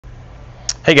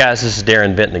Hey guys, this is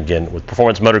Darren Benton again with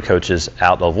Performance Motorcoaches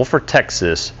out of Wolford,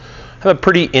 Texas. I have a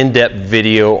pretty in-depth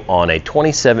video on a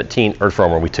 2017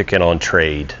 Earthroamer we took in on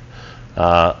trade.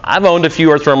 I've owned a few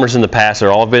Earthroamers in the past.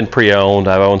 They're all been pre-owned.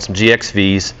 I've owned some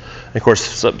GXVs. And of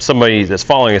course, somebody that's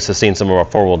following us has seen some of our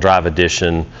four-wheel drive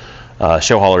edition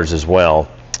Showhaulers as well.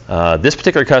 This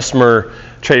particular customer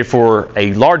traded for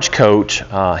a large coach.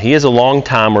 He is a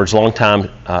long-time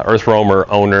Earthroamer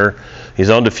owner. He's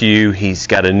owned a few. He's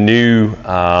got a new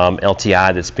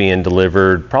LTI that's being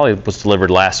delivered, probably was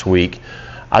delivered last week.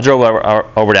 I drove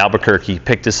over to Albuquerque,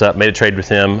 picked this up, made a trade with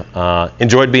him.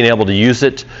 Enjoyed being able to use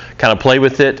it, kind of play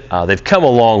with it. They've come a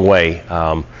long way.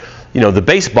 You know, the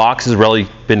base box has really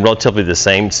been relatively the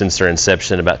same since their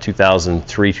inception about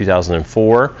 2003,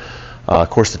 2004. Of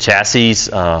course, the chassis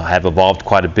have evolved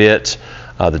quite a bit.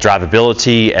 The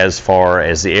drivability as far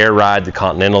as the air ride, the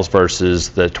Continentals versus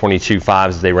the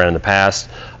 22.5s they ran in the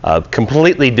past,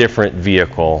 completely different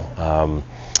vehicle.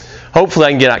 Hopefully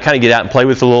I can kind of get out and play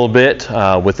with it a little bit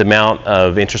with the amount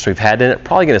of interest we've had in it.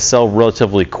 Probably going to sell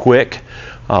relatively quick.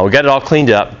 We got it all cleaned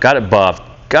up, got it buffed,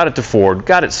 got it to Ford,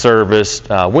 got it serviced,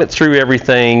 went through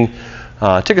everything.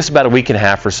 It took us about a week and a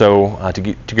half or so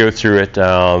to go through it.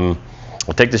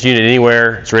 We'll take this unit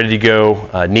anywhere. It's ready to go.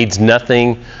 Needs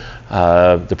nothing.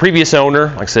 The previous owner,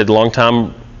 like I said,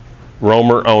 long-time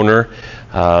Roamer owner,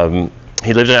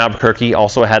 he lived in Albuquerque,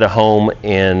 also had a home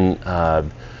in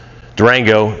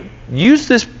Durango. Used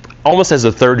this almost as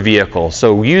a third vehicle,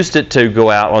 so used it to go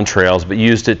out on trails, but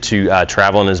used it to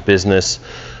travel in his business.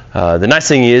 The nice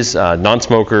thing is,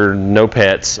 non-smoker, no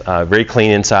pets, very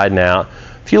clean inside and out.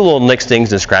 A few little nicks,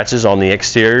 dings, and scratches on the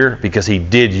exterior because he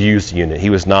did use the unit.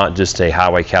 He was not just a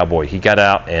highway cowboy. He got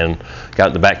out and got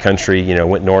in the backcountry, you know,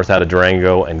 went north out of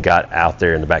Durango and got out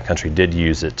there in the backcountry, did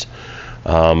use it.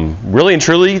 Really and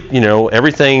truly, you know,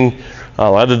 everything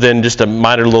other than just a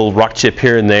minor little rock chip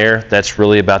here and there, that's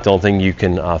really about the only thing you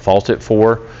can fault it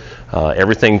for.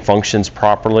 Everything functions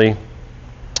properly.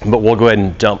 But we'll go ahead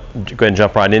and jump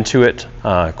right into it.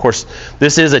 Of course,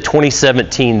 this is a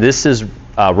 2017. This is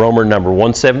Roamer number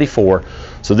 174.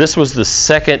 So this was the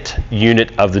second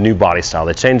unit of the new body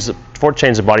style. Ford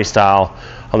changed the body style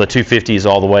on the 250s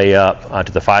all the way up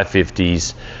to the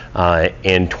 550s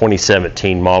in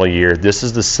 2017 model year. This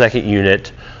is the second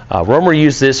unit. Roamer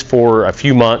used this for a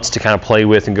few months to kind of play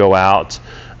with and go out.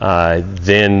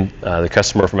 Then the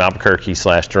customer from Albuquerque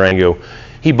 / Durango,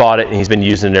 he bought it and he's been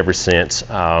using it ever since.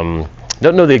 Don't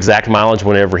know the exact mileage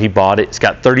whenever he bought it. It's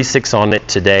got 36 on it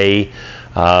today.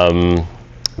 From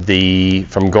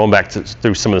going back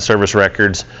through some of the service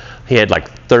records, he had like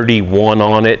 31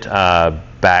 on it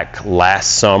back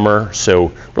last summer, so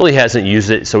really hasn't used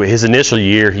it. So his initial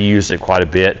year he used it quite a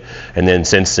bit, and then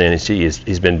since then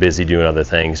he's been busy doing other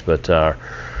things. But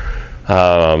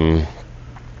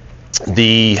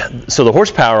so the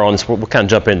horsepower on this, we'll kind of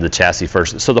jump into the chassis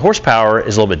first. So the horsepower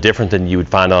is a little bit different than you would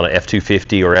find on an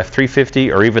F250 or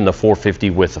F350 or even the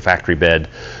 450 with the factory bed.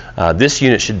 This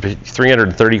unit should be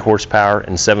 330 horsepower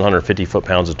and 750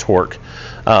 foot-pounds of torque.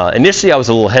 Initially I was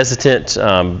a little hesitant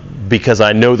because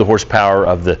I know the horsepower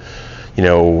of the, you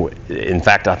know, in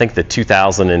fact I think the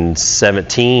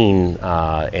 2017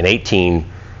 and 18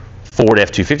 Ford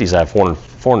F250s have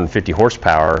 450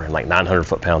 horsepower and like 900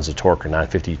 foot-pounds of torque or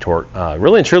 950 torque.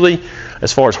 Really and truly,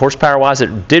 as far as horsepower-wise,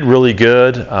 it did really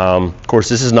good. Of course,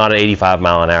 this is not an 85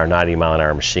 mile an hour, 90 mile an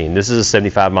hour machine. This is a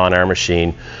 75 mile an hour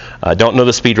machine. Don't know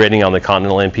the speed rating on the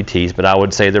Continental NPTs, but I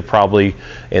would say they're probably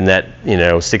in that, you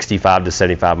know, 65 to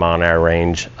 75 mile an hour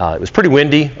range. It was pretty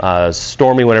windy,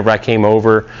 stormy whenever I came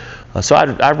over. So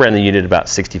I ran the unit about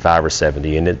 65 or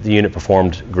 70, and the unit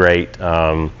performed great.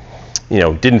 You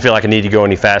know, didn't feel like I needed to go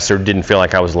any faster, didn't feel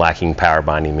like I was lacking power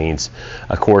by any means.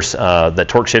 Of course, the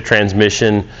torque shift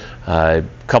transmission,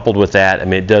 coupled with that, I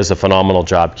mean, it does a phenomenal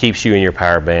job, keeps you in your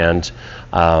power band,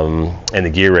 and the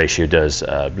gear ratio does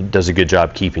a good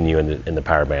job keeping you in the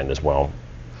power band as well.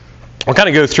 I'll kind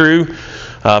of go through,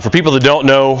 for people that don't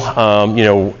know, you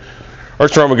know,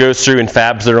 Earthroamer goes through and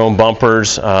fabs their own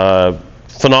bumpers.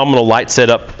 Phenomenal light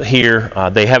setup here.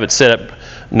 They have it set up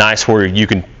nice where you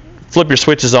can flip your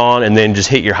switches on and then just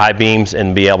hit your high beams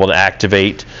and be able to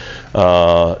activate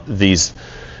these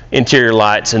interior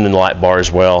lights and then the light bar as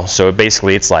well. So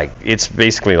basically it's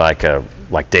basically like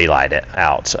daylight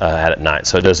out at night.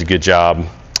 So it does a good job.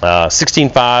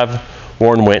 16.5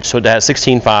 Warren winch. So it has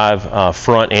 16.5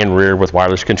 front and rear with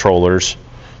wireless controllers.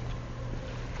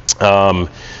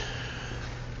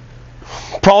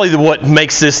 Probably what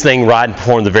makes this thing ride and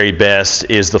perform the very best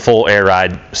is the full air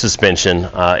ride suspension.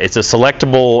 It's a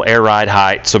selectable air ride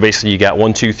height, so basically you got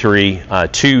 1, 2, 3.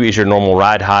 2 is your normal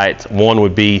ride height, 1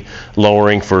 would be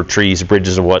lowering for trees,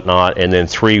 bridges and whatnot, and then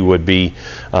 3 would be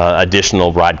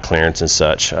additional ride clearance and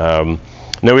such.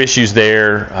 No issues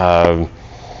there. I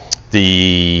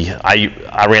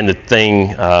ran the thing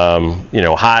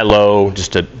high, low,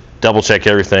 just to double check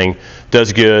everything.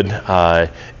 Does good.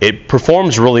 It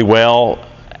performs really well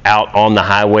out on the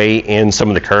highway in some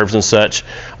of the curves and such.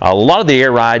 A lot of the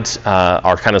air rides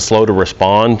are kind of slow to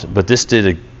respond, but this did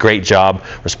a great job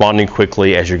responding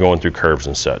quickly as you're going through curves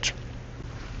and such.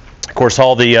 Of course,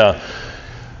 all the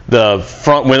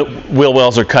front wheel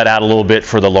wells are cut out a little bit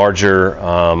for the larger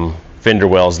fender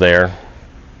wells there.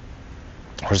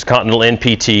 There's Continental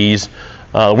NPTs.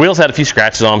 The wheels had a few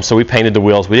scratches on them, so we painted the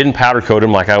wheels. We didn't powder coat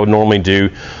them like I would normally do,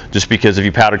 just because if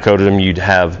you powder coated them,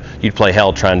 you'd play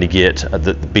hell trying to get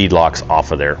the bead locks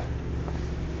off of there.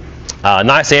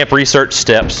 Nice amp research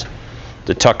steps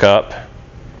to tuck up.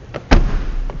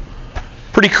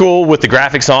 Pretty cool with the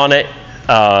graphics on it.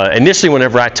 Initially,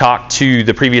 whenever I talked to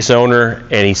the previous owner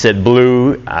and he said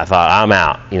blue, I thought, I'm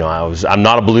out. I'm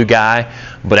not a blue guy,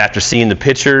 but after seeing the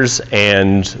pictures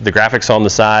and the graphics on the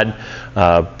side,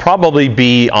 probably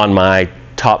be on my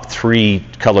top 3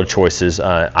 color choices.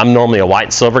 I'm normally a white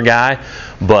and silver guy,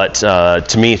 but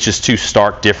to me it's just too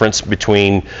stark difference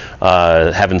between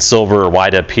having silver or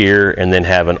white up here and then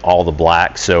having all the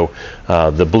black. So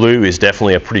the blue is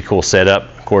definitely a pretty cool setup.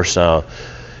 Of course,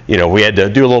 we had to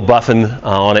do a little buffing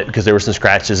on it because there were some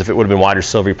scratches. If it would have been white or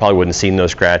silver, you probably wouldn't have seen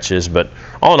those scratches. But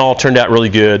all in all, it turned out really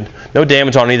good. No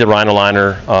damage on either rhino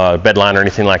liner, bed liner, or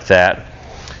anything like that.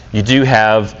 You do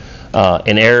have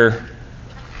an air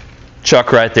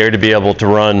chuck right there to be able to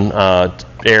run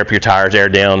air up your tires, air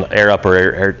down, air up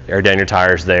or air down your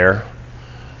tires there.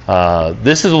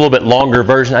 This is a little bit longer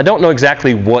version. I don't know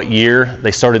exactly what year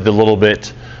they started the little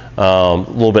bit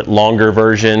longer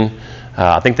version.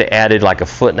 I think they added like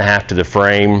 1.5 feet to the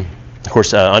frame. Of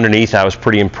course, underneath I was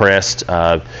pretty impressed.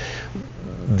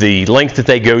 The length that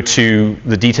they go to,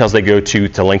 the details they go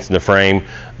to lengthen the frame,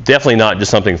 definitely not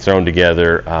just something thrown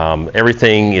together.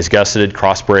 Everything is gusseted,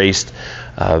 cross-braced.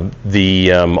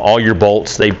 All your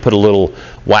bolts, they put a little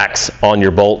wax on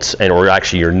your bolts or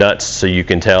actually your nuts so you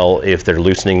can tell if they're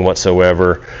loosening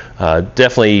whatsoever.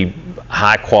 Definitely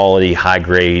high quality, high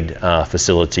grade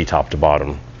facility top to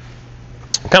bottom.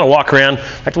 Kind of walk around.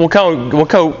 We'll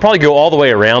probably go all the way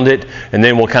around it, and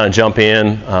then we'll kind of jump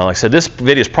in. Like I said, this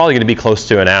video is probably going to be close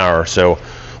to an hour, so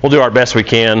we'll do our best we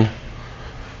can.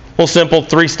 Real simple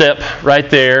 3-step right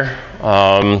there.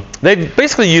 They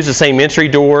basically use the same entry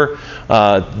door,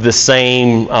 the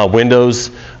same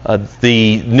windows.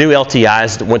 The new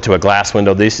LTIs went to a glass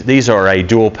window. These are a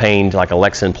dual paned, like a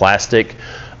Lexan plastic.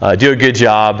 Do a good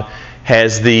job.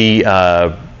 Has the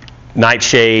night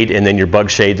shade and then your bug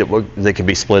shade that can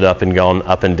be split up and gone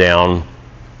up and down.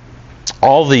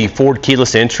 All the Ford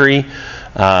keyless entry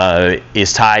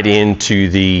is tied into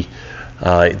the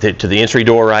entry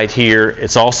door right here.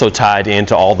 It's also tied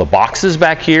into all the boxes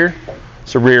back here.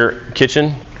 It's a rear kitchen.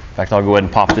 In fact, I'll go ahead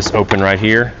and pop this open right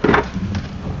here.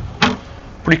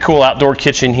 Pretty cool outdoor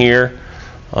kitchen here.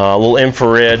 A little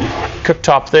infrared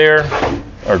cooktop there,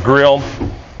 or grill.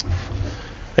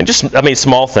 And just,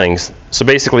 small things. So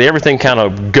basically everything kind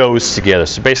of goes together.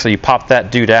 So basically you pop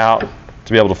that dude out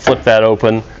to be able to flip that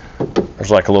open. There's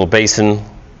like a little basin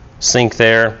sink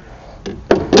there.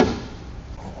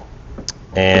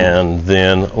 And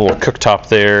then a little cooktop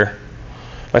there.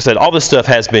 Like I said, all this stuff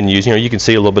has been used. You can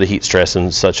see a little bit of heat stress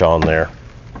and such on there.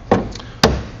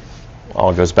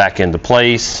 All goes back into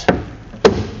place.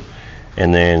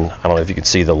 And then, I don't know if you can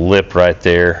see the lip right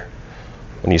there.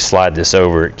 When you slide this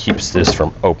over, it keeps this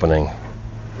from opening.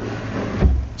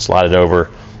 Slide it over.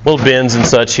 Little bins and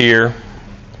such here.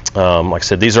 Like I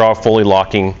said, these are all fully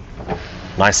locking.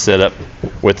 Nice setup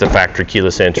with the factory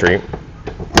keyless entry.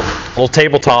 Little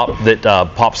tabletop that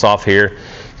pops off here.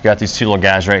 You've got these 2 little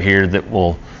guys right here that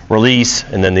will release,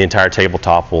 and then the entire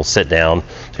tabletop will sit down.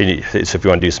 So if you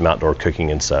want to do some outdoor cooking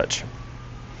and such.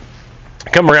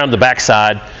 Come around to the back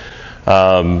side.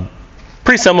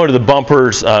 Pretty similar to the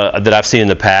bumpers that I've seen in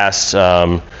the past.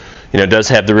 It does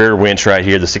have the rear winch right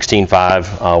here, the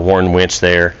 16.5 Warren winch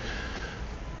there.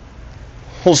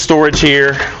 Little storage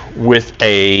here with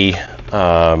a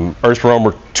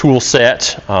Earthroamer tool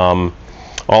set. All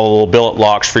the little billet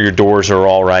locks for your doors are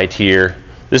all right here.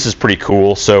 This is pretty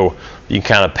cool, so you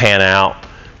can kind of pan out,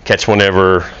 catch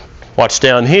whenever. Watch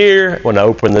down here when I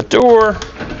open the door.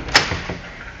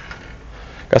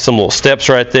 Got some little steps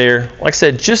right there. Like I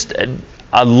said, just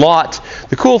a lot.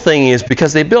 The cool thing is,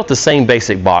 because they built the same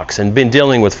basic box and been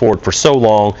dealing with Ford for so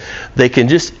long, they can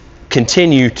just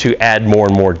continue to add more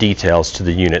and more details to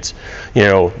the units. You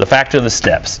know, the factor of the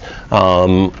steps.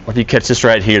 If you catch this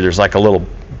right here, there's like a little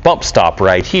bump stop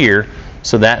right here,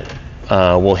 so that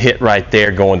will hit right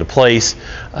there, go into place.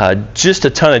 Just a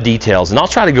ton of details, and I'll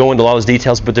try to go into a lot of those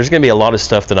details, but there's going to be a lot of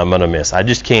stuff that I'm going to miss. I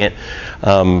just can't,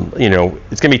 you know,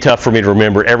 it's going to be tough for me to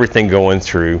remember everything going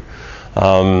through.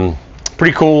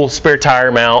 Pretty cool spare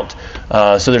tire mount.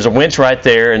 So there's a winch right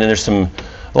there, and then there's some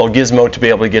little gizmo to be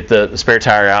able to get the spare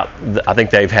tire out. I think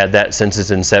they've had that since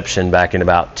its inception back in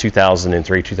about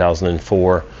 2003,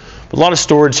 2004. But a lot of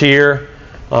storage here.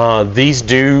 These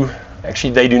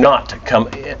actually they do not come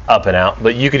up and out,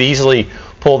 but you could easily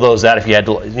pull those out if you had,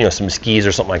 you know, some skis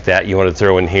or something like that you want to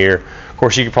throw in here. Of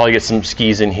course, you could probably get some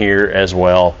skis in here as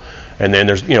well. And then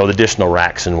there's, you know, the additional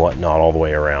racks and whatnot all the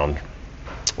way around.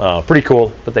 Pretty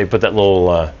cool, but they put that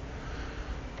little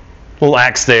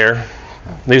axe there.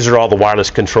 These are all the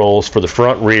wireless controls for the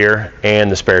front, rear, and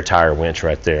the spare tire winch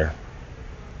right there.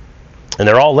 And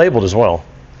they're all labeled as well.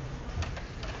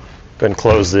 Go ahead and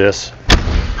close this.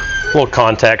 Little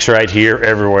contacts right here,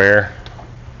 everywhere.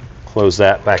 Close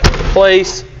that back into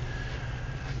place.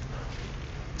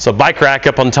 So bike rack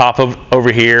up on top of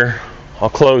over here. I'll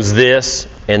close this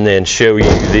and then show you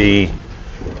the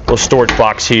little storage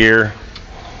box here.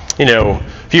 You know,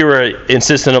 if you were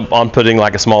insistent on putting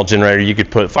like a small generator, you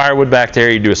could put firewood back there.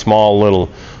 You do a small little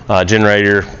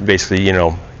generator. Basically, you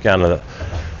know, kind of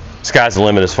the sky's the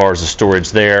limit as far as the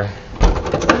storage there.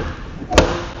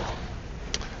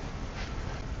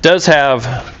 Does have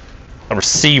a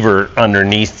receiver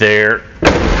underneath there.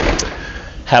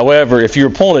 However, if you were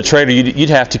pulling a trailer, you'd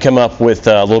have to come up with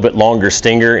a little bit longer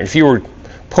stinger. If you were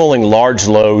pulling large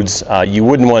loads, you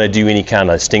wouldn't want to do any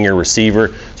kind of stinger receiver,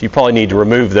 so you probably need to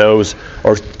remove those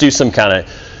or do some kind of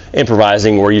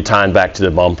improvising where you tie them back to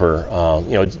the bumper.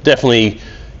 You know, it definitely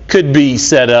could be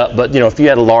set up, but you know, if you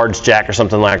had a large jack or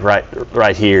something like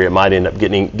right here, it might end up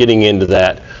getting into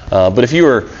that. But if you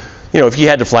were, you know, if you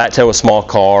had to flat tow a small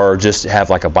car or just have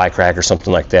like a bike rack or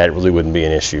something like that, it really wouldn't be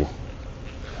an issue.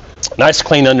 Nice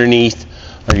clean underneath,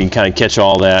 you can kind of catch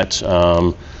all that.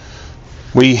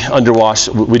 We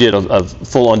did a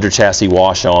full under chassis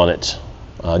wash on it,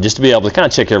 just to be able to kind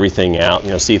of check everything out, you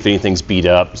know, see if anything's beat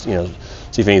up, you know,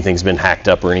 see if anything's been hacked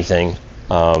up or anything.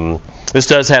 This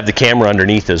does have the camera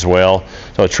underneath as well,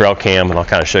 so a trail cam, and I'll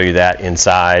kind of show you that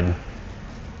inside.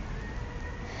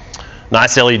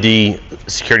 Nice LED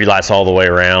security lights all the way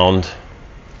around.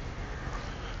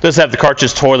 Does have the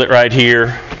cartridge toilet right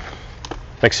here.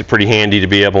 Makes it pretty handy to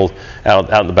be able, out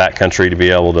in the back country, to be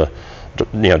able to,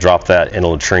 you know, drop that in a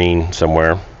latrine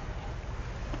somewhere.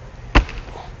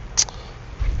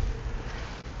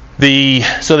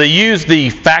 So they use the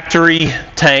factory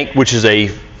tank, which is a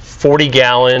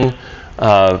 40-gallon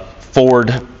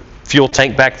Ford fuel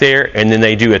tank back there, and then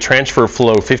they do a transfer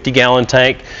flow 50-gallon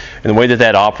tank. And the way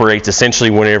that operates, essentially,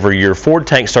 whenever your Ford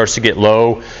tank starts to get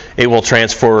low, it will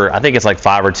transfer, I think it's like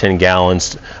 5 or 10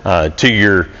 gallons to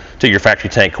your factory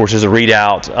tank. Of course, there's a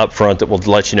readout up front that will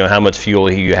let you know how much fuel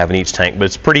you have in each tank, but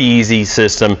it's a pretty easy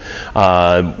system.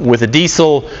 With a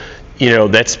diesel, you know,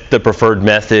 that's the preferred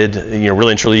method. You know,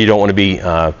 really and truly, you don't want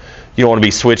to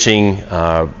be switching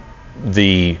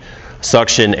the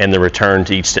suction and the return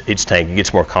to each tank. It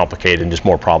gets more complicated and just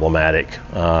more problematic.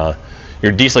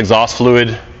 Your diesel exhaust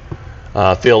fluid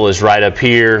fill is right up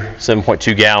here,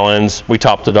 7.2 gallons. We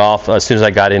topped it off as soon as I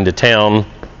got into town.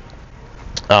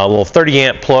 A little 30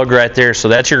 amp plug right there, so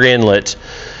that's your inlet.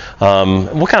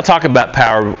 We'll kind of talk about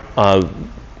power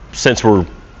since we're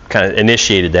kind of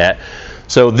initiated that.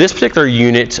 So this particular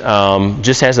unit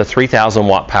just has a 3,000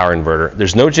 watt power inverter.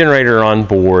 There's no generator on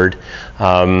board.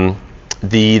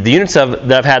 The units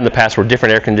that I've had in the past were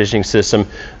different air conditioning system.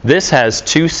 This has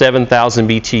two 7,000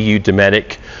 BTU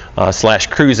Dometic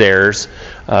 / Cruise Airs.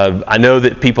 I know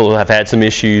that people have had some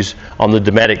issues on the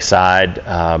Dometic side.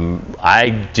 I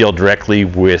deal directly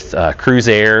with Cruise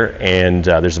Air, and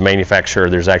there's a manufacturer.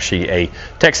 There's actually a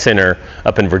tech center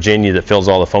up in Virginia that fills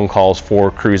all the phone calls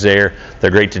for Cruise Air. They're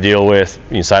great to deal with.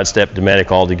 You can sidestep Dometic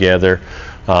altogether.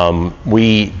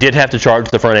 We did have to charge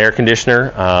the front air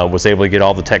conditioner. Was able to get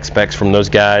all the tech specs from those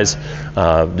guys.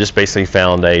 Just basically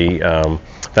found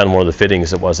one of the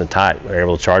fittings that wasn't tight. We were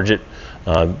able to charge it.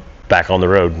 Back on the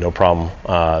road, no problem.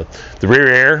 The rear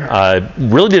air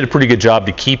really did a pretty good job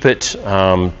to keep it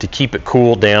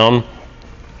cool down.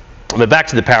 But back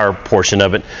to the power portion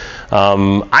of it,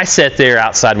 I sat there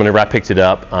outside whenever I picked it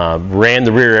up, ran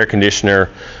the rear air conditioner.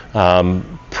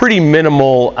 Pretty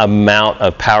minimal amount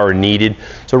of power needed.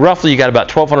 So roughly you got about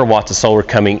 1,200 watts of solar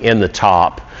coming in the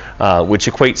top. which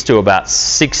equates to about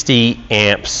 60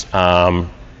 amps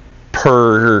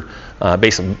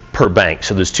basically per bank.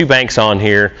 So there's 2 banks on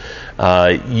here.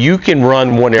 You can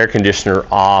run one air conditioner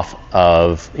off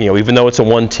of, even though it's a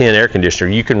 110 air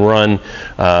conditioner, you can run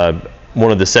one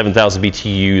of the 7,000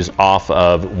 BTUs off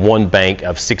of one bank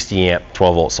of 60 amp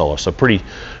 12 volt solar. So pretty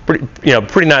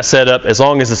nice setup. As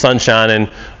long as the sun's shining,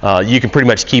 you can pretty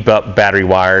much keep up battery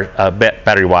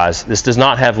wise. This does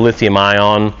not have lithium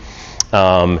ion.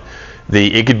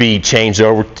 It could be changed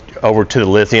over to the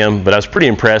lithium, but I was pretty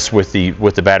impressed with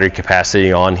the battery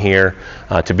capacity on here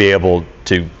to be able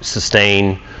to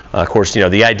sustain. Of course,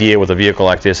 the idea with a vehicle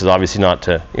like this is obviously not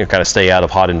to kind of stay out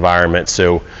of hot environments.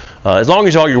 So as long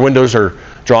as all your windows are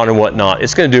drawn and whatnot,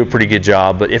 it's going to do a pretty good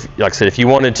job. But like I said, if you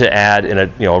wanted to add in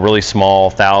a really small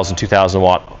 1,000, 2,000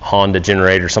 watt Honda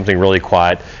generator, something really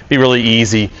quiet, it'd be really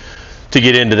easy to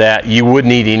get into that. You wouldn't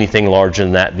need anything larger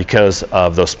than that because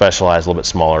of those specialized, a little bit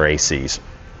smaller ACs.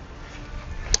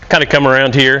 Kind of come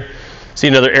around here, see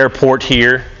another airport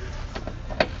here.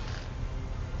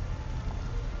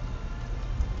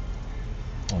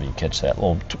 Let me catch that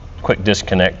little quick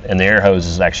disconnect, and the air hose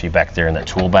is actually back there in that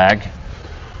tool bag.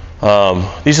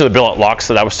 These are the billet locks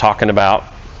that I was talking about.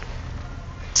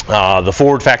 The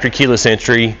Ford factory keyless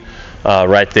entry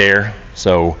right there.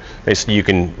 So basically you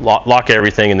can lock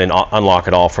everything and then unlock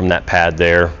it all from that pad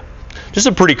there. Just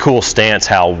a pretty cool stance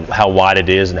how wide it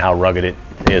is and how rugged it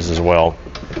is as well.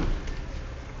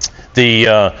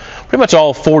 The pretty much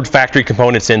all Ford factory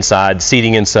components inside,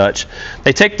 seating and such,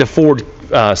 they take the Ford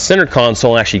center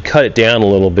console and actually cut it down a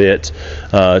little bit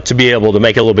to be able to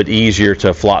make it a little bit easier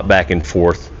to flop back and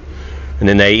forth. And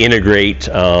then they integrate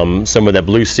some of the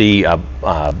Blue Sea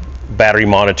battery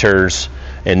monitors,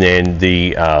 and then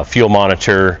the fuel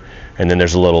monitor, and then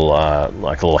there's a little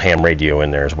like a little ham radio in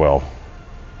there as well.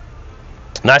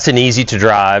 Nice and easy to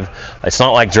drive. It's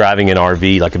not like driving an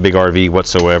RV, like a big RV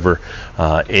whatsoever.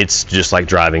 It's just like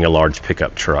driving a large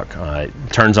pickup truck. It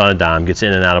turns on a dime, gets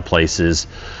in and out of places.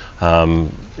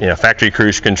 Factory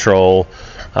cruise control,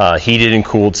 heated and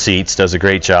cooled seats, does a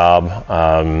great job.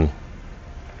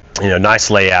 Nice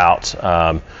layout.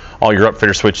 All your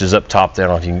upfitter switches up top there. I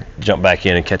don't know if you can jump back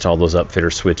in and catch all those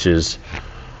upfitter switches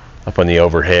up on the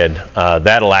overhead.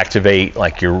 That'll activate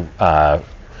like your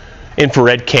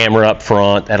infrared camera up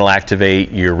front. That'll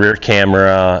activate your rear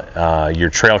camera,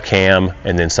 your trail cam,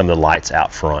 and then some of the lights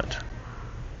out front.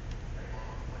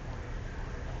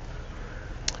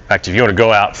 In fact, if you want to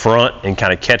go out front and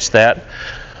kind of catch that,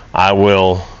 I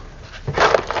will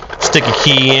stick a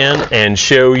key in and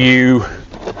show you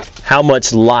how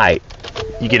much light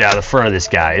you get out of the front of this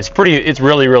guy. It's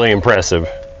really, really impressive.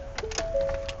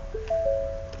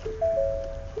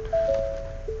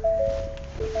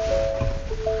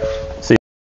 See.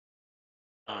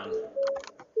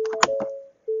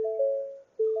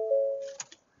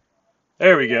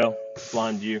 There we go.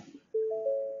 Blind view.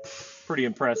 Pretty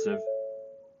impressive.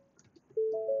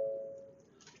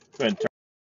 Go ahead and turn.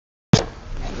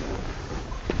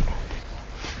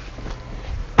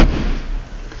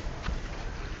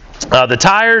 The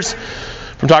tires,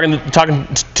 from talking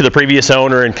to the previous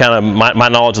owner and kind of my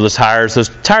knowledge of those tires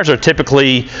are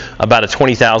typically about a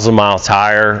 20,000 mile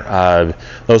tire.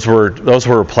 Those were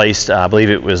replaced, I believe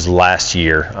it was last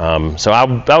year. So I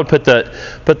would put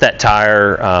that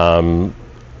tire,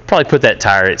 probably put that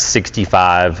tire at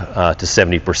 65 to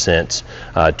 70%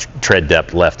 tread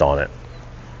depth left on it.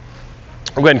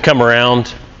 I'll go ahead and come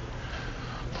around.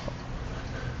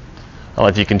 I don't know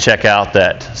if you can check out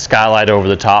that skylight over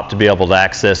the top to be able to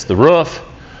access the roof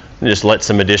and just let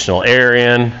some additional air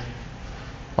in.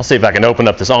 I'll see if I can open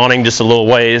up this awning just a little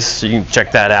ways so you can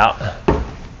check that out.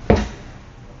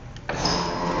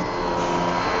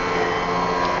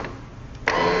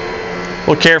 A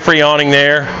little carefree awning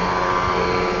there.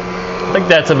 I think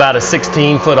that's about a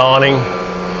 16-foot awning.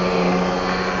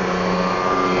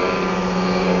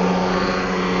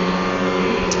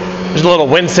 There's a little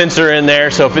wind sensor in there,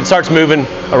 so if it starts moving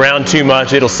around too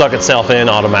much, it'll suck itself in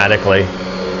automatically.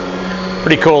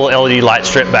 Pretty cool LED light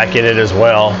strip back in it as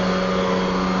well.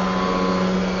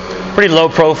 Pretty low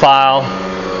profile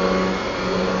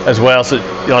as well, so you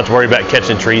don't have to worry about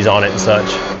catching trees on it and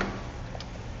such.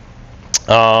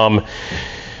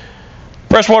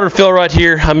 Freshwater fill right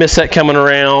here, I missed that coming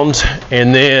around.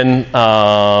 And then,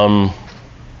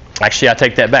 actually I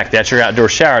take that back, that's your outdoor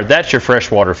shower, that's your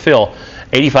freshwater fill.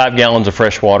 85 gallons of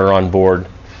fresh water on board,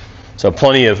 so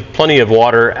plenty of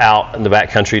water out in the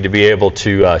backcountry to be able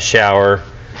to shower,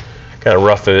 kind of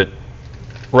rough it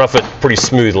pretty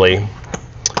smoothly.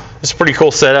 It's a pretty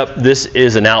cool setup. This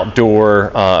is an outdoor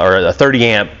or a 30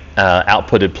 amp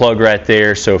outputted plug right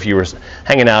there. So if you were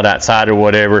hanging out outside or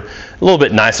whatever, a little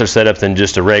bit nicer setup than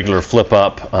just a regular flip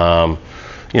up,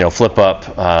 flip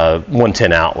up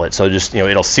 110 outlet. So just,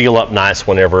 it'll seal up nice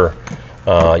whenever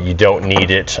you don't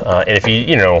need it. And if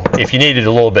you needed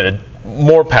a little bit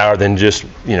more power than just,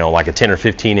 like a 10 or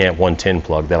 15 amp 110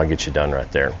 plug, that'll get you done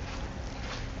right there.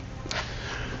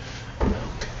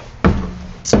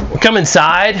 We come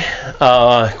inside.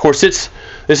 Of course, this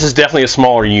is definitely a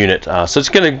smaller unit, so it's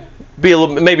going to be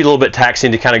maybe a little bit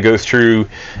taxing to kind of go through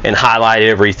and highlight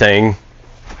everything.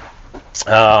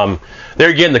 There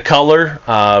again, the color,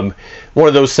 one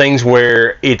of those things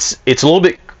where it's a little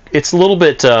bit. It's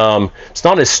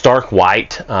not as stark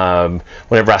white.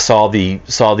 Whenever I saw the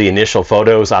initial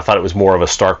photos, I thought it was more of a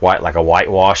stark white, like a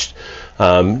whitewashed.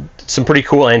 Some pretty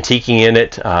cool antiquing in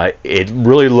it. It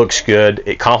really looks good.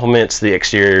 It complements the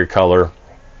exterior color.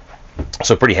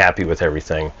 So pretty happy with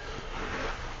everything.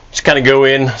 Just kind of go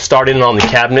in, start in on the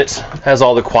cabinets. Has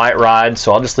all the quiet ride,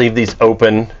 so I'll just leave these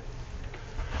open.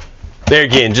 There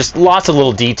again, just lots of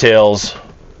little details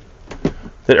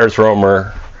that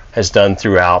Earthroamer has done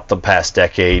throughout the past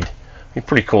decade.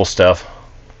 Pretty cool stuff.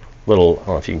 I don't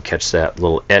know if you can catch that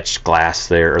little etched glass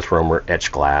there, Earthroamer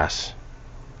etched glass.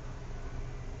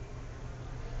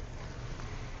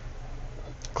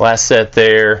 Glass set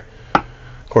there.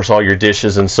 Of course, all your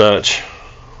dishes and such.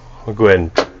 We'll go ahead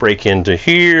and break into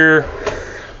here.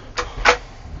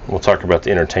 We'll talk about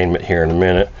the entertainment here in a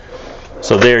minute.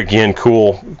 So there again,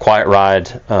 cool quiet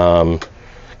ride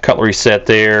cutlery set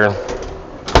there.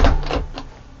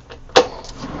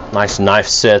 Nice knife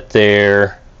set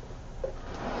there.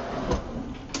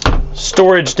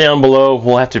 Storage down below.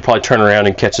 We'll have to probably turn around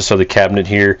and catch this other cabinet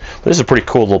here. But this is a pretty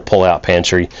cool little pull-out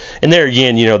pantry. And there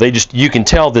again, you can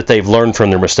tell that they've learned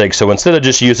from their mistakes. So instead of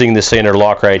just using the standard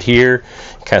lock right here,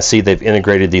 you kind of see they've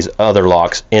integrated these other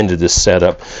locks into this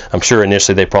setup. I'm sure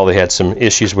initially they probably had some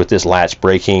issues with this latch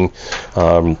breaking.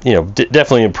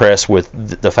 Definitely impressed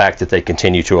with the fact that they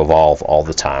continue to evolve all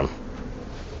the time.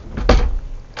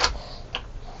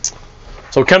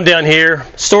 So come down here,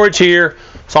 storage here.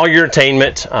 It's all your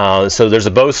entertainment. So there's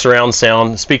a Bose surround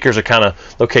sound. The speakers are kind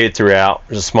of located throughout.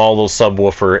 There's a small little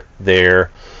subwoofer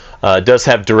there. It does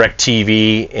have direct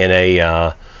TV and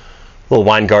a little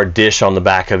Winegard dish on the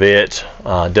back of it.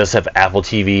 It does have Apple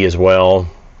TV as well.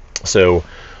 So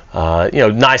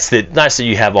nice that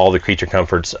you have all the creature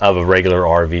comforts of a regular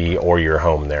RV or your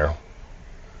home there.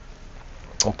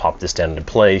 I'll pop this down into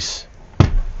place.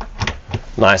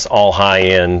 Nice all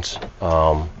high-end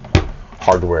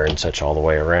hardware and such all the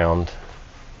way around.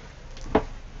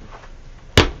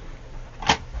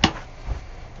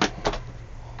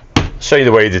 Show you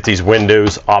the way that these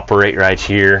windows operate right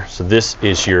here. So this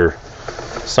is your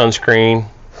sunscreen,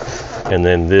 and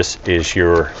then this is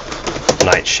your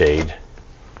nightshade.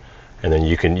 And then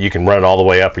you can run it all the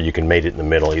way up, or you can mate it in the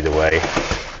middle, either way.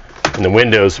 And the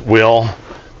windows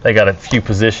they got a few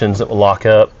positions that will lock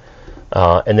up.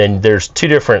 And then there's two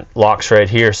different locks right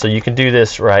here, so you can do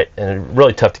this right, and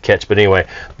really tough to catch, but anyway,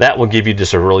 that will give you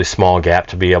just a really small gap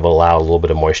to be able to allow a little bit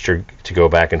of moisture to go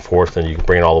back and forth, and you can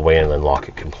bring it all the way in and then lock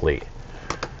it complete.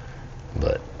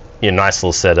 But nice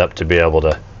little setup to be able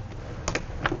to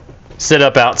sit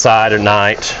up outside at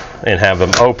night and have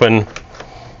them open,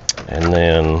 and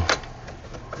then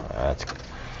that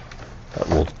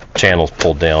little channel's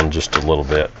pulled down just a little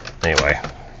bit. Anyway,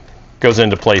 goes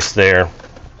into place there.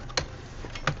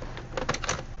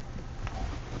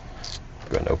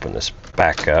 Go ahead and open this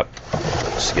back up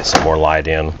just to get some more light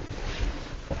in.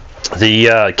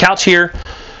 The couch here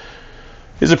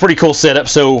is a pretty cool setup.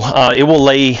 So it will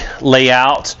lay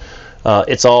out.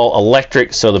 It's all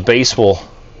electric, so the base will.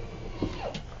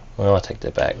 Well, I'll take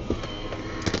that back.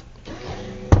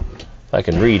 If I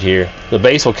can read here, the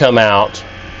base will come out.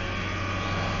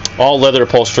 All leather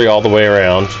upholstery all the way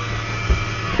around.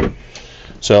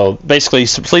 So basically,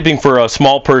 sleeping for a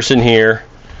small person here.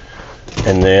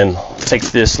 And then take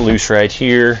this loose right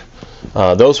here.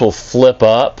 Those will flip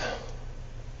up.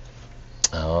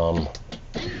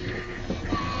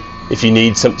 If you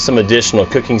need some additional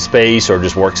cooking space or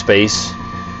just workspace,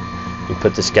 you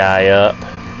put this guy up.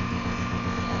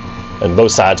 And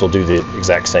both sides will do the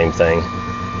exact same thing.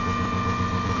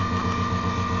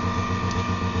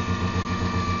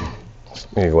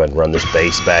 I'm going to go ahead and run this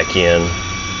base back in.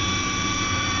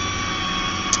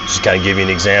 Just kind of give you an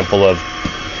example of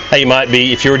how you might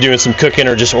be if you were doing some cooking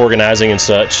or just organizing and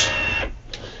such.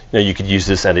 You could use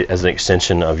this as an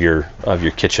extension of your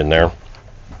kitchen there.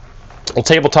 A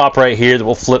tabletop right here that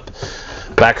will flip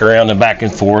back around and back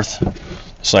and forth.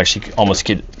 So actually almost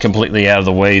get completely out of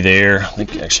the way there. I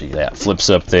think actually that flips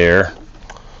up there.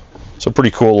 So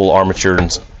pretty cool little armature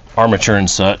armature and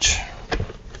such.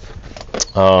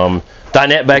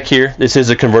 Dinette back here. This is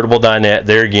a convertible dinette.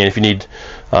 There again, if you need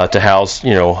to house,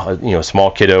 a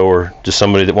small kiddo or just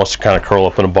somebody that wants to kind of curl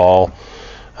up in a ball.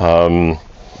 Kind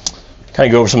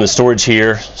of go over some of the storage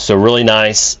here. So really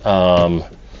nice,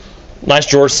 nice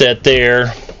drawer set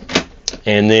there.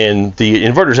 And then the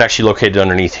inverter is actually located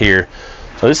underneath here.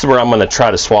 So this is where I'm going to try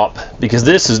to swap, because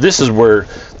this is where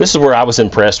I was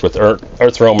impressed with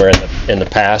Earthroamer in the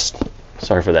past.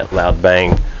 Sorry for that loud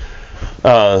bang.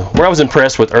 Where I was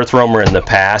impressed with Earthroamer in the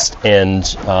past, and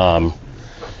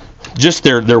just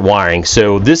their wiring.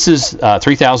 So this is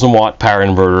 3,000 watt power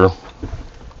inverter.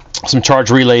 Some charge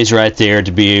relays right there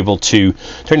to be able to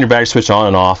turn your battery switch on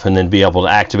and off, and then be able to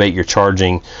activate your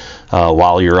charging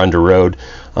while you're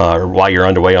while you're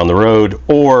underway on the road,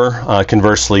 or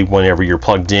conversely, whenever you're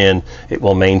plugged in, it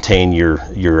will maintain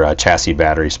your chassis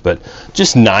batteries. But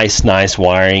just nice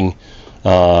wiring,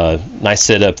 nice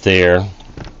setup there.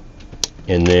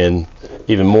 And then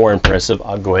even more impressive,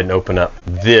 I'll go ahead and open up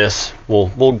this.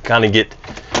 We'll kind of get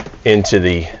into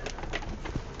the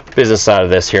business side of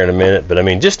this here in a minute, but I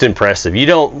mean, just impressive. You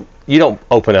don't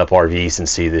open up RVs and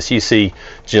see this. You see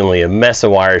generally a mess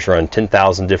of wires run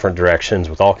 10,000 different directions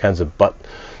with all kinds of butt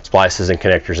splices and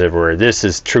connectors everywhere. This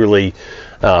is truly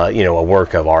a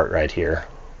work of art right here.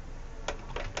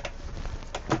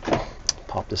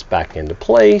 Pop this back into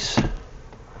place,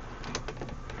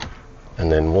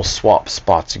 and then we'll swap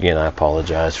spots again. I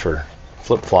apologize for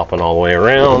flip-flopping all the way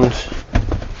around.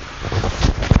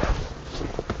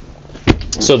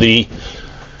 So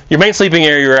your main sleeping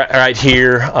area right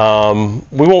here,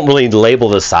 we won't really label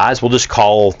the size, we'll just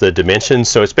call the dimensions.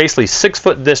 So it's basically 6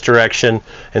 foot this direction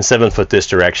and 7 foot this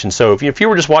direction. So if you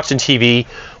were just watching TV,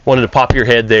 wanted to pop your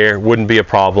head there, wouldn't be a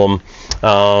problem.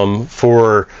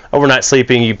 For overnight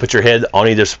sleeping, you put your head on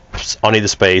either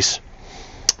space.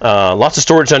 Lots of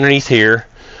storage underneath here.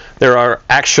 There are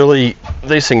actually,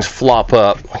 these things flop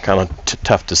up, kind of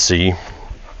tough to see.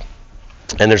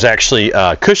 And there's actually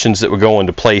cushions that would go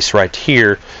into place right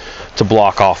here to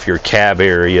block off your cab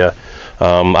area.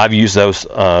 I've used those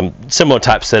similar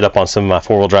type setup on some of my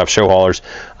four-wheel drive show haulers.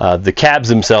 The cabs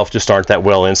themselves just aren't that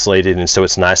well insulated, and so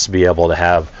it's nice to be able to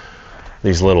have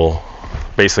these little,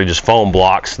 basically just foam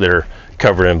blocks that are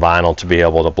covered in vinyl to be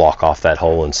able to block off that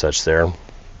hole and such there.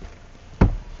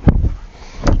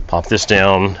 Pop this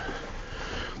down.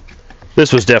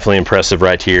 This was definitely impressive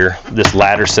right here. This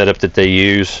ladder setup that they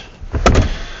use.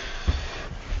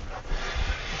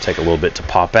 Take a little bit to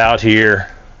pop out here,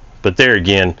 but there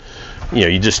again,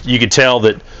 you could tell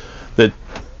that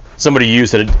somebody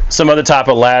used some other type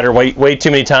of ladder way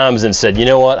too many times and said, you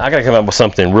know what, I gotta come up with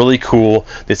something really cool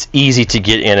that's easy to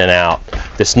get in and out.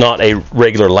 That's not a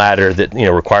regular ladder that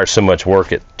requires so much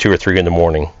work at 2 or 3 in the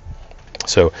morning.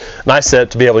 So nice setup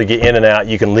to be able to get in and out.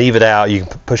 You can leave it out, you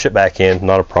can push it back in,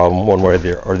 not a problem one way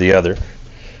or the other.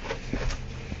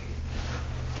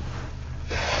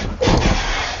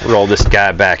 Roll this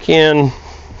guy back in.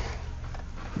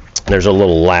 There's a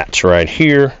little latch right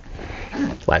here.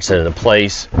 Latch that into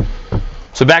place.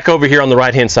 So back over here on the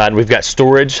right hand side, we've got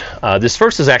storage. This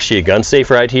first is actually a gun safe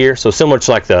right here. So similar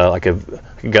to like a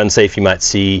gun safe you might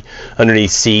see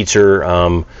underneath seats or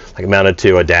like mounted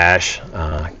to a dash.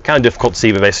 Kind of difficult to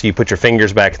see, but basically you put your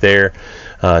fingers back there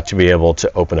to be able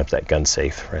to open up that gun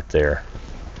safe right there.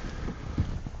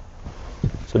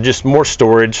 So just more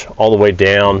storage all the way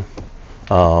down.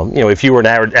 If you were an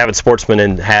avid sportsman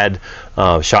and had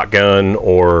shotgun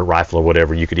or rifle or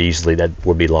whatever, you could easily, that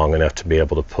would be long enough to be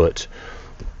able to put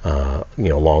a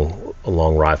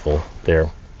long rifle there.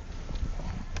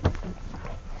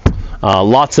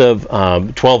 Lots of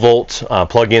 12-volt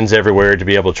plug-ins everywhere to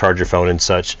be able to charge your phone and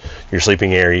such, your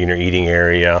sleeping area and your eating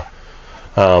area.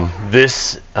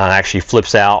 This actually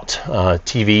flips out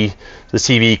TV. The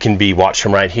TV can be watched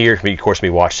from right here. It can, of course, be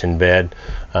watched in bed,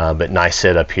 but nice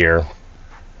setup here.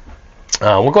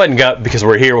 We'll go ahead and go, because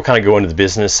we're here, we'll kind of go into the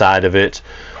business side of it.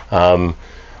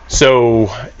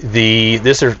 So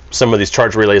these are some of these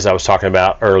charge relays I was talking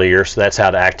about earlier. So that's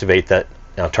how to activate that,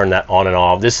 turn that on and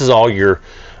off. This is all your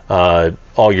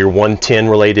 110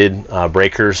 related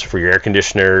breakers for your air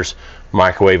conditioners,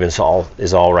 microwave is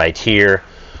all right here.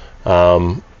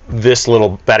 This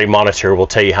little battery monitor will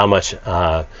tell you how much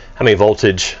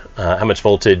voltage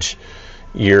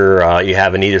you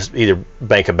have in either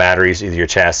bank of batteries, either your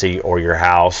chassis or your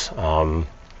house. And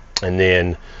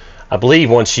then I believe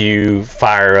once you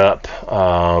fire up,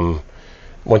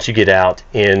 once you get out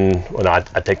in, well, no,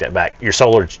 I take that back. Your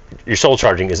solar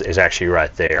charging is actually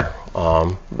right there.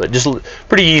 But just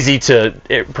pretty easy to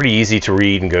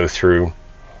read and go through.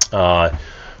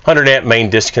 100 amp main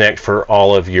disconnect for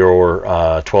all of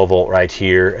your 12 volt right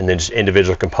here, and then just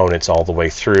individual components all the way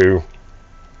through.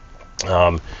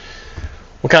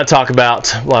 We'll kind of talk about,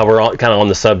 while we're kind of on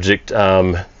the subject,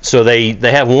 so they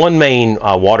have one main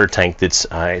water tank that's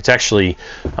it's actually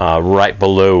right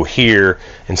below here,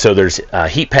 and so there's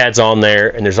heat pads on there,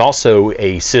 and there's also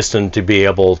a system to be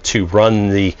able to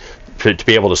run to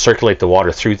be able to circulate the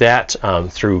water through that,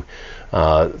 through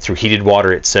heated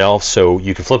water itself. So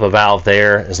you can flip a valve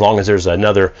there, as long as there's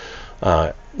another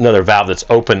valve that's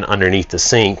open underneath the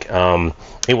sink.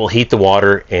 It will heat the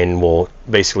water and will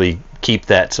basically keep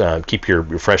your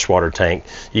freshwater tank.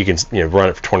 You can run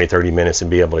it for 20-30 minutes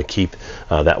and be able to keep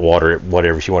that water at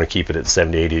whatever, if you want to keep it at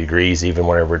 70-80 degrees, even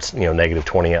whenever it's negative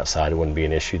 20 outside, it wouldn't be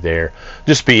an issue there.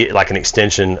 Just be like an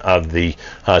extension of the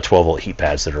 12 volt heat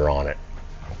pads that are on it.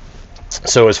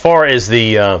 So as far as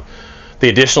the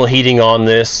additional heating on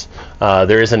this,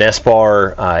 there is an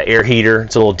S-bar air heater.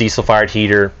 It's a little diesel fired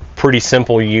heater, pretty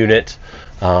simple unit.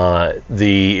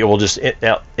 It will just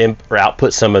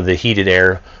output some of the heated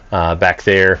air back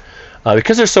there.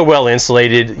 Because they're so well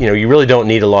insulated, you really don't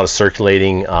need a lot of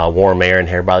circulating warm air in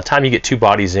here. By the time you get two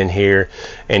bodies in here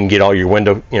and get all your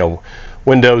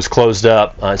windows closed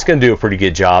up, it's going to do a pretty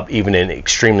good job even in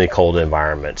extremely cold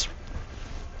environments.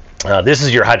 This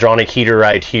is your hydronic heater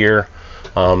right here.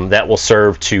 That will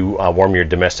serve to warm your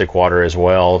domestic water as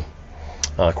well.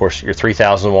 Of course, your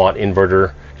 3,000 watt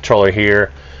inverter controller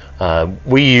here.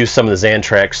 We use some of the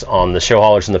Xantrex on the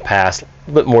Showhaulers in the past,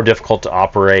 a bit more difficult to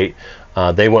operate.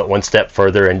 They went one step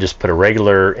further and just put a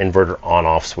regular inverter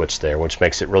on-off switch there, which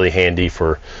makes it really handy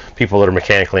for people that are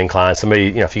mechanically inclined.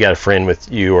 Somebody, if you got a friend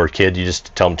with you or a kid, you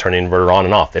just tell them to turn the inverter on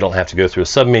and off. They don't have to go through a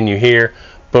sub-menu here.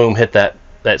 Boom, hit that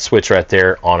switch right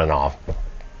there, on and off.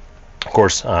 Of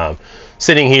course,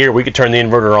 sitting here, we could turn the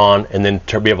inverter on and then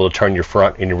be able to turn your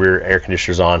front and your rear air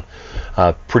conditioners on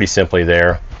pretty simply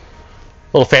there.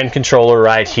 Little fan controller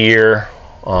right here.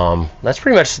 That's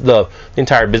pretty much the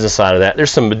entire business side of that.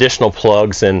 There's some additional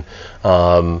plugs and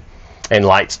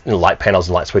lights, light panels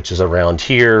and light switches around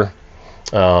here.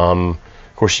 Of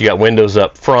course, you got windows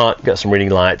up front, got some reading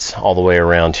lights all the way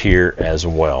around here as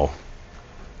well.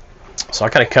 So I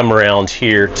kind of come around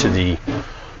here to the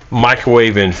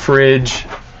microwave and fridge.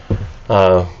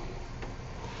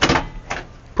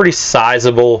 Pretty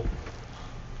sizable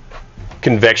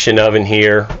convection oven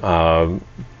here.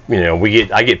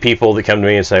 I get people that come to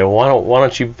me and say, well, why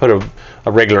don't you put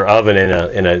a regular oven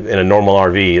in a normal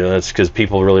RV? That's because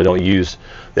people really don't use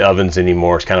the ovens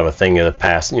anymore. It's kind of a thing of the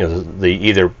past.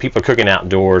 Either people are cooking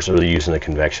outdoors or they're using the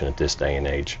convection at this day and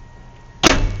age.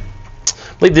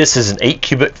 I believe this is an 8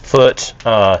 cubic foot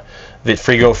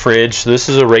Frigo fridge. So this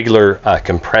is a regular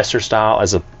compressor style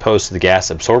as opposed to the gas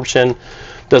absorption.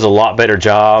 Does a lot better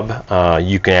job.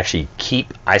 You can actually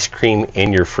keep ice cream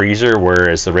in your freezer,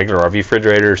 whereas the regular RV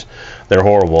refrigerators, they're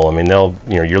horrible. I mean,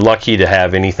 you're lucky to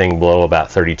have anything below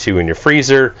about 32 in your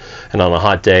freezer, and on a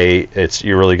hot day,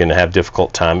 you're really going to have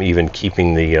difficult time even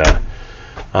keeping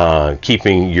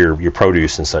keeping your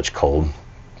produce and such cold.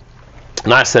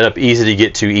 Nice setup, easy to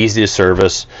get to, easy to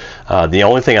service. The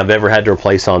only thing I've ever had to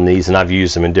replace on these, and I've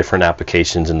used them in different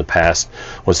applications in the past,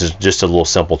 was just a little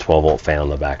simple 12 volt fan on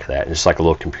the back of that. It's like a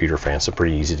little computer fan, so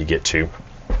pretty easy to get to.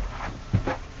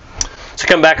 So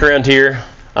come back around here.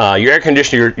 Your air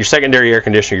conditioner, your secondary air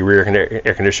conditioner, your rear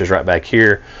air conditioner is right back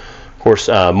here. Of course,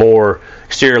 more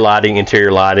exterior lighting,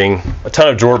 interior lighting, a ton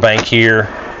of drawer bank here,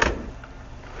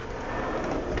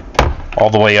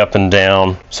 all the way up and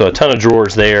down. So a ton of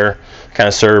drawers there. Kind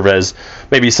of serve as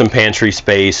maybe some pantry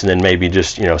space, and then maybe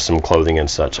just some clothing and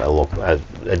such, a little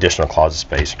additional closet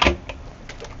space.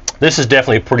 This is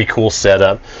definitely a pretty cool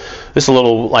setup. This is a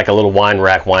little like a little wine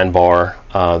rack, wine bar.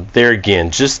 There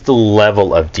again, just the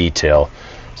level of detail.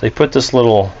 So they put this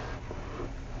little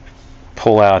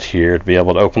pull out here to be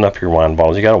able to open up your wine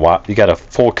bottles. You got a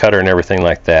full cutter and everything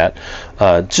like that.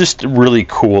 Just really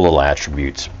cool little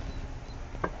attributes.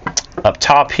 Up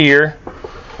top here,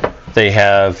 they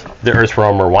have the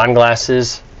Earthroamer wine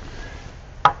glasses.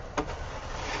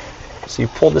 So you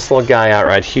pull this little guy out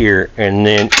right here, and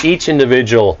then each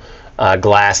individual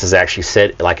glass is actually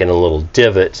set like in a little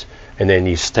divot, and then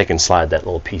you take and slide that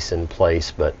little piece in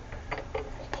place. But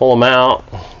pull them out.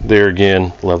 There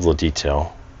again, level of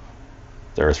detail.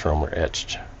 The Earthroamer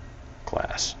etched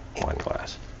glass, wine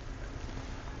glass.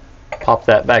 Pop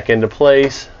that back into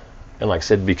place, and like I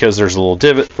said, because there's a little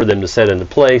divot for them to set into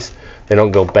place, they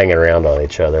don't go banging around on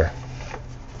each other.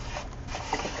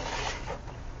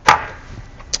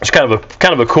 It's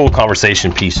kind of a cool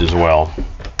conversation piece as well.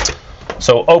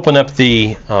 So open up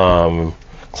the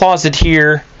closet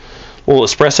here, little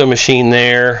espresso machine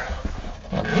there,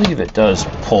 I believe it does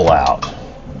pull out.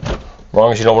 As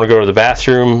long as you don't want to go to the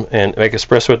bathroom and make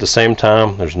espresso at the same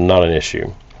time, there's not an issue.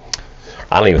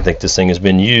 I don't even think this thing has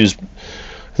been used.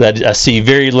 I see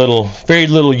very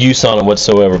little use on it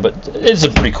whatsoever, but it's a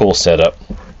pretty cool setup.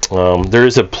 There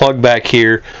is a plug back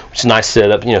here, which is a nice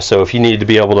setup. So if you need to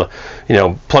be able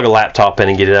to, plug a laptop in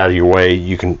and get it out of your way,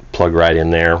 you can plug right in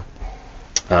there.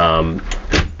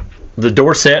 The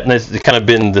door set, and it's kind of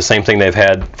been the same thing they've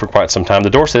had for quite some time. The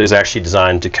door set is actually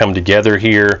designed to come together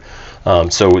here,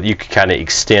 so you can kind of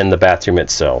extend the bathroom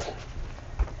itself.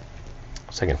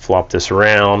 So I can flop this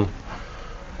around,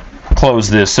 close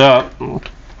this up.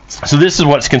 So this is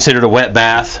what's considered a wet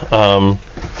bath,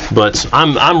 but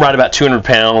I'm right about 200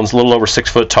 pounds, a little over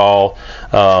 6 foot tall,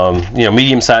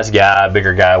 medium-sized guy,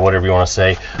 bigger guy, whatever you want to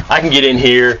say. I can get in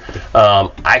here.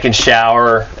 I can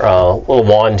shower, a little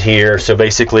wand here, so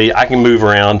basically I can move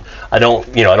around. I don't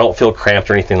feel cramped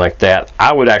or anything like that.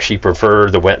 I would actually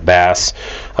prefer the wet baths,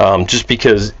 just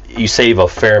because you save a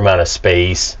fair amount of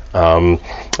space, and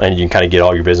you can kind of get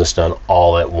all your business done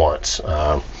all at once.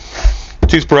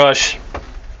 Toothbrush,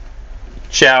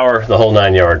 shower, the whole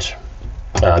 9 yards.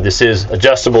 This is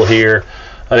adjustable here.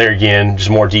 There again, just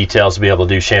more details to be able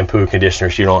to do shampoo and conditioner,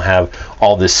 so you don't have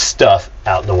all this stuff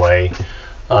out in the way.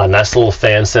 Nice little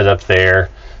fan set up there.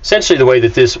 Essentially, the way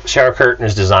that this shower curtain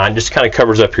is designed just kind of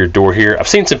covers up your door here. I've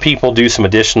seen some people do some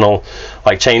additional,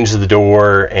 like change the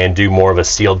door and do more of a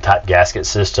sealed type gasket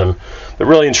system. But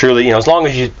really and truly, as long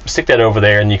as you stick that over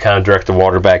there and you kind of direct the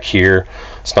water back here,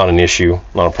 it's not an issue,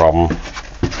 not a problem.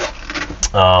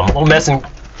 Little medicine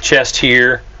chest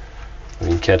here. You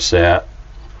can catch that.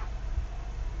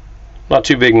 Not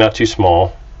too big, not too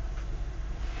small.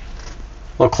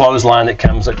 Little clothesline that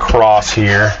comes across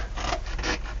here.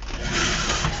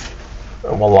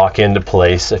 And we'll lock into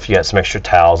place if you got some extra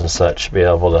towels and such. Be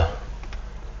able to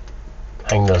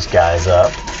hang those guys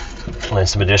up. And then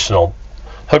some additional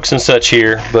hooks and such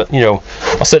here. But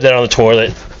I'll set that on the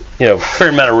toilet. Fair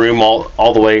amount of room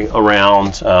all the way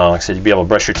around. Like I said, you'd be able to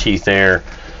brush your teeth there.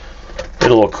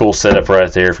 Get a little cool setup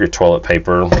right there for your toilet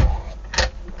paper.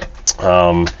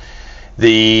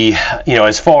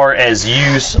 As far as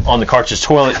use on the cartridge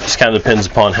toilet, it just kind of depends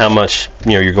upon how much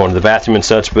you're going to the bathroom and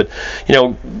such. But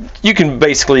you can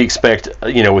basically expect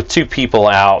with 2 people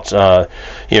out,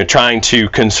 trying to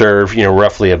conserve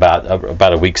roughly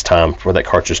about a week's time for that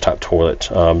cartridge type toilet.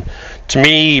 To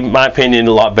me, my opinion,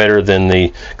 a lot better than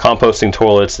the composting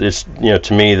toilets. It's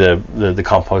to me the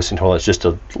composting toilet is just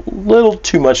a little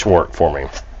too much work for me.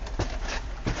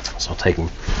 So I'll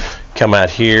come out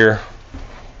here,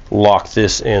 lock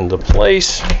this into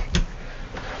place,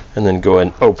 and then go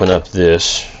ahead and open up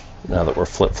this now that we're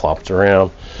flip-flopped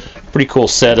around. Pretty cool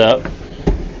setup.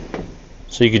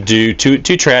 So you could do two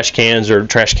trash cans or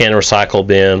trash can recycle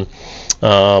bin.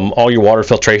 All your water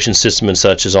filtration system and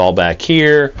such is all back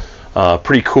here.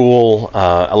 Pretty cool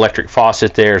electric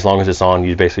faucet there. As long as it's on,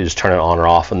 you basically just turn it on or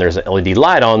off, and there's an LED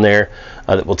light on there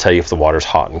that will tell you if the water's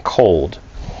hot and cold.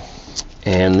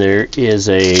 And there is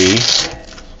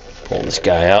pull this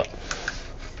guy out.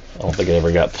 I don't think it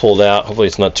ever got pulled out. Hopefully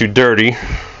it's not too dirty.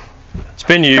 It's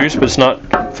been used, but it's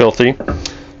not filthy.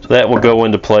 So that will go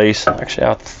into place. Actually,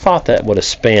 I thought that would have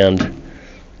spanned.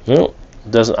 Well,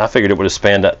 it doesn't. I figured it would have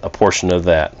spanned a portion of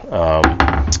that.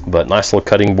 But nice little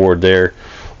cutting board there.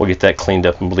 We'll get that cleaned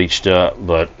up and bleached up,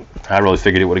 but I really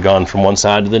figured it would have gone from one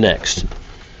side to the next.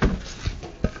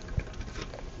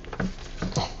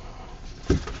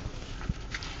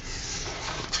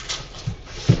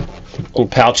 Little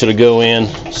pouch to go in,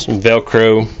 some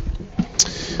Velcro.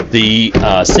 The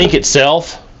sink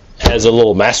itself has a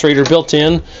little macerator built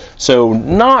in, so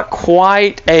not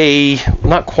quite a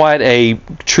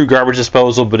true garbage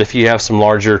disposal, but if you have some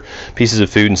larger pieces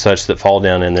of food and such that fall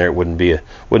down in there, it wouldn't be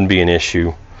an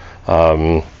issue.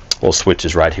 Little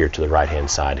switches right here to the right hand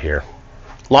side here.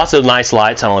 Lots of nice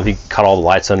lights. I don't know if you caught all the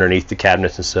lights underneath the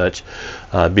cabinets and such.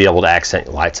 Be able to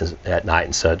accent lights at night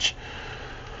and such.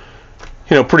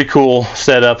 Pretty cool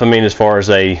setup. I mean, as far as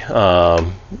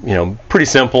pretty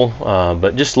simple,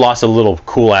 but just lots of little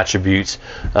cool attributes.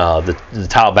 The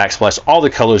tile backsplash, all the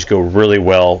colors go really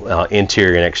well,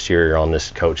 interior and exterior on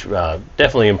this coach.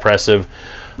 Definitely impressive.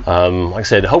 Like I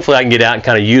said, hopefully I can get out and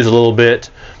kind of use a little bit.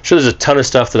 I'm sure there's a ton of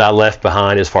stuff that I left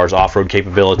behind as far as off-road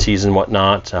capabilities and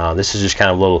whatnot. This is just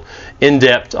kind of a little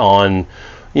in-depth on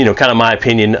kind of my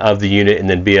opinion of the unit, and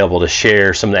then be able to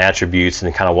share some of the attributes and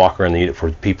then kind of walk around the unit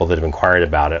for people that have inquired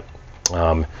about it.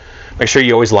 Make sure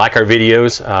you always like our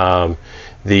videos.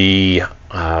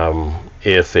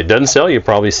 If it doesn't sell, you'll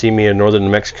probably see me in northern New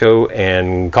Mexico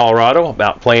and Colorado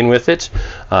about playing with it.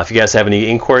 If you guys have any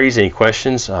inquiries, any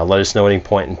questions, let us know at any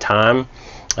point in time.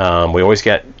 We always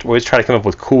try to come up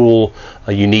with cool,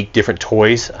 unique, different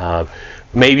toys.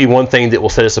 Maybe one thing that will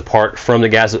set us apart from the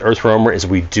guys at Earthroamer is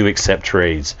we do accept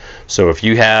trades. So if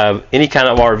you have any kind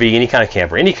of RV, any kind of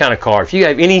camper, any kind of car, if you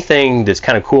have anything that's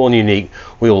kind of cool and unique,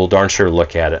 we will darn sure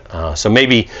look at it. So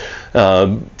maybe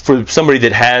for somebody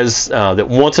that has that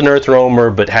wants an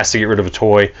Earthroamer but has to get rid of a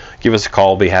toy, give us a call.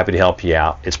 We'll be happy to help you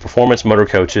out. It's Performance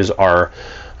Motorcoaches.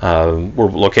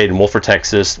 We're located in Wolford,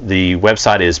 Texas. The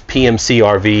website is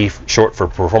PMCRV, short for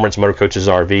Performance Motorcoaches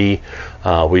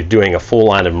RV. We're doing a full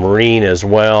line of marine as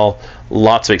well.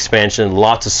 Lots of expansion,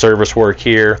 lots of service work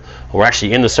here. We're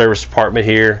actually in the service department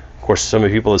here. Of course, some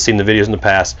of the people have seen the videos in the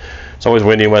past. It's always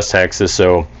windy in West Texas,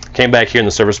 so came back here in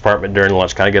the service department during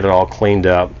lunch, kind of get it all cleaned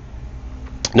up.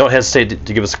 Don't hesitate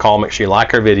to give us a call. Make sure you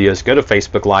like our videos. Go to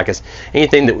Facebook, like us.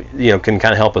 Anything that can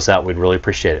kind of help us out, we'd really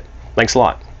appreciate it. Thanks a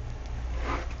lot.